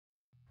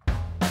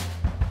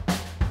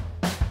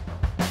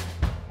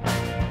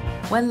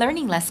One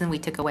learning lesson we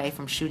took away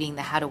from shooting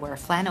the How to Wear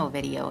Flannel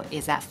video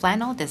is that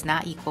flannel does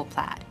not equal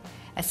plaid.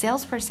 A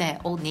salesperson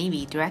at Old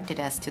Navy directed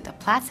us to the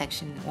plaid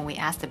section when we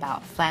asked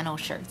about flannel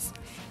shirts.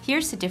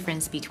 Here's the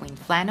difference between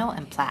flannel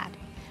and plaid.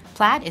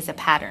 Plaid is a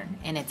pattern,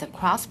 and it's a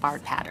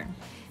crossbarred pattern.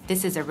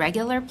 This is a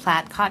regular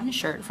plaid cotton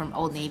shirt from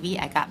Old Navy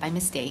I got by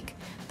mistake,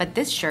 but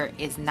this shirt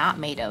is not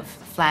made of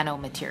flannel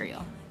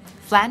material.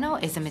 Flannel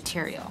is a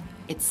material.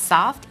 It's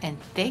soft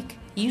and thick,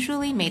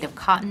 usually made of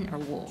cotton or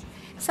wool.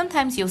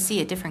 Sometimes you'll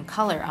see a different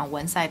color on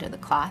one side of the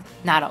cloth,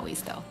 not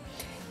always though.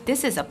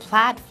 This is a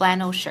plaid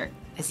flannel shirt.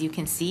 As you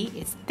can see,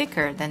 it's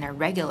thicker than a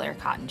regular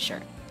cotton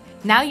shirt.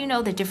 Now you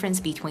know the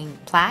difference between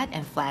plaid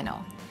and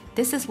flannel.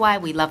 This is why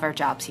we love our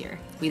jobs here.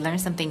 We learn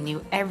something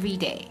new every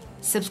day.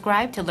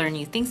 Subscribe to learn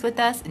new things with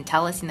us and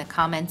tell us in the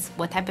comments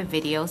what type of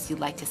videos you'd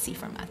like to see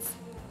from us.